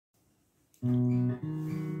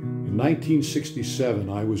In 1967,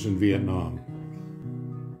 I was in Vietnam,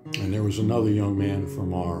 and there was another young man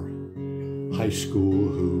from our high school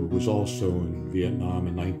who was also in Vietnam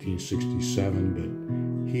in 1967, but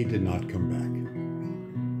he did not come back.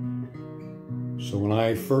 So when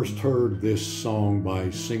I first heard this song by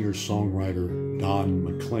singer-songwriter Don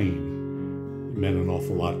Mclain, it meant an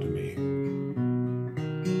awful lot to me.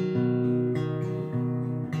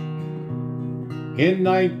 In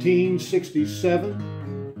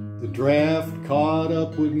 1967, the draft caught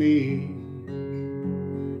up with me.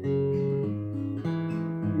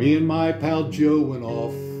 Me and my pal Joe went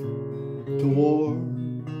off to war.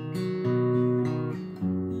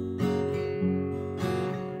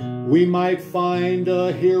 We might find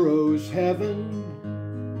a hero's heaven,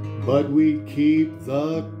 but we'd keep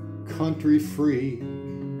the country free.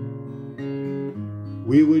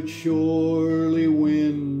 We would surely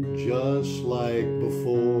win just like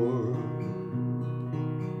before.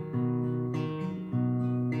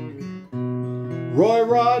 Roy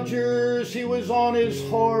Rogers, he was on his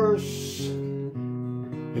horse,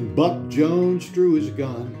 and Buck Jones drew his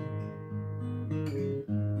gun.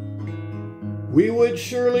 We would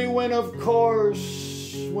surely win, of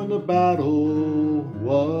course, when the battle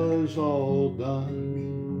was all done.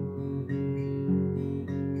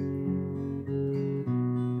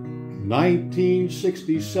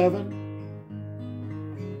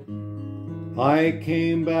 1967, I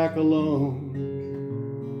came back alone.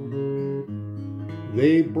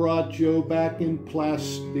 They brought Joe back in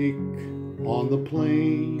plastic on the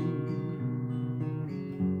plane.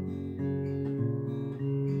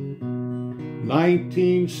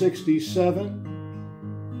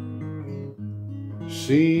 1967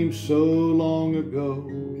 seems so long ago,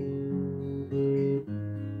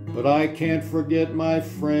 but I can't forget my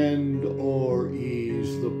friend or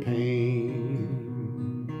ease the pain.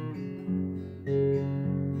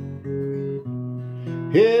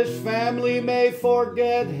 His family may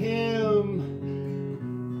forget him,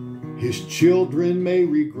 his children may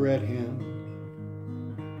regret him,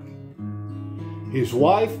 his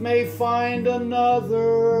wife may find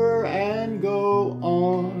another and go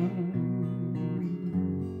on.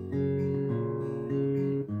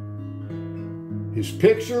 His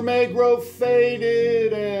picture may grow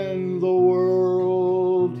faded and the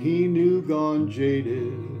world he knew gone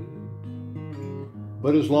jaded.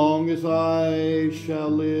 But as long as I shall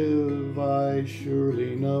live, I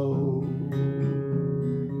surely know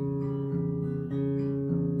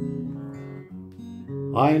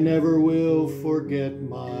I never will forget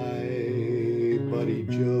my buddy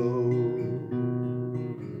Joe.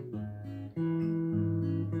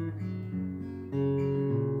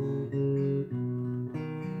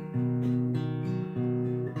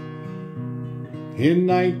 In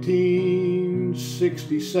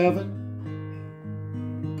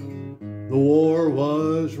 1967, the war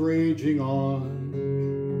was raging on.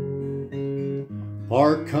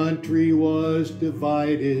 Our country was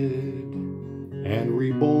divided and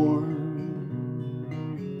reborn.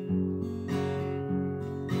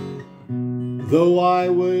 Though I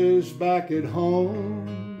was back at home,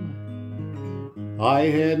 I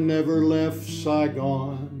had never left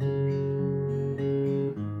Saigon,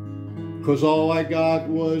 'cause all I got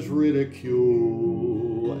was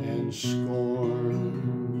ridicule and scorn.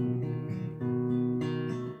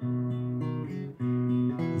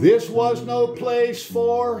 This was no place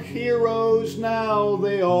for heroes now,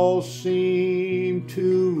 they all seem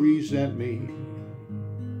to resent me.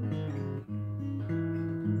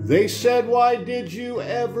 They said, "Why did you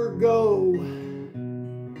ever go?"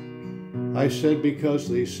 I said, "Because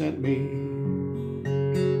they sent me."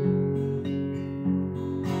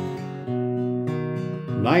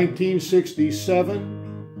 In 1967,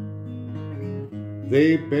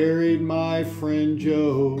 they buried my friend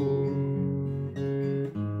Joe,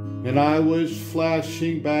 and I was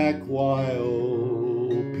flashing back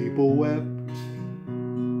while people wept.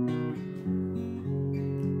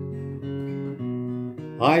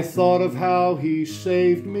 I thought of how he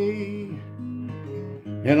saved me,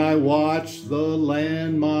 and I watched the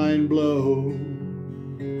landmine blow.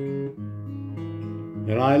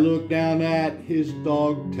 And I looked down at his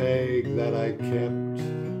dog tag that I kept.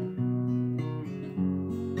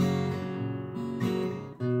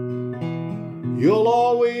 You'll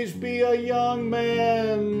always be a young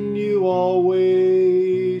man, you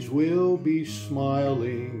always will be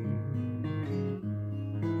smiling.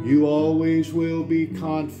 You always will be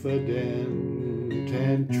confident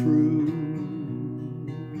and true.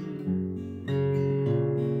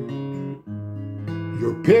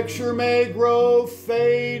 Your picture may grow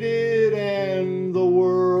faded and the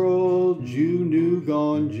world you knew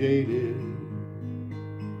gone jaded.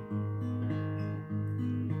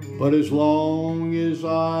 But as long as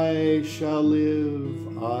I shall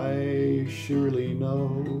live, I surely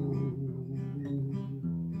know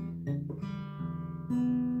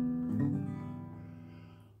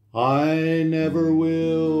I never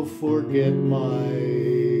will forget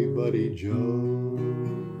my buddy Joe.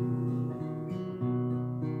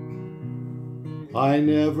 I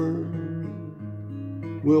never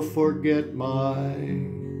will forget my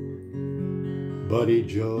buddy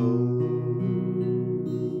Joe.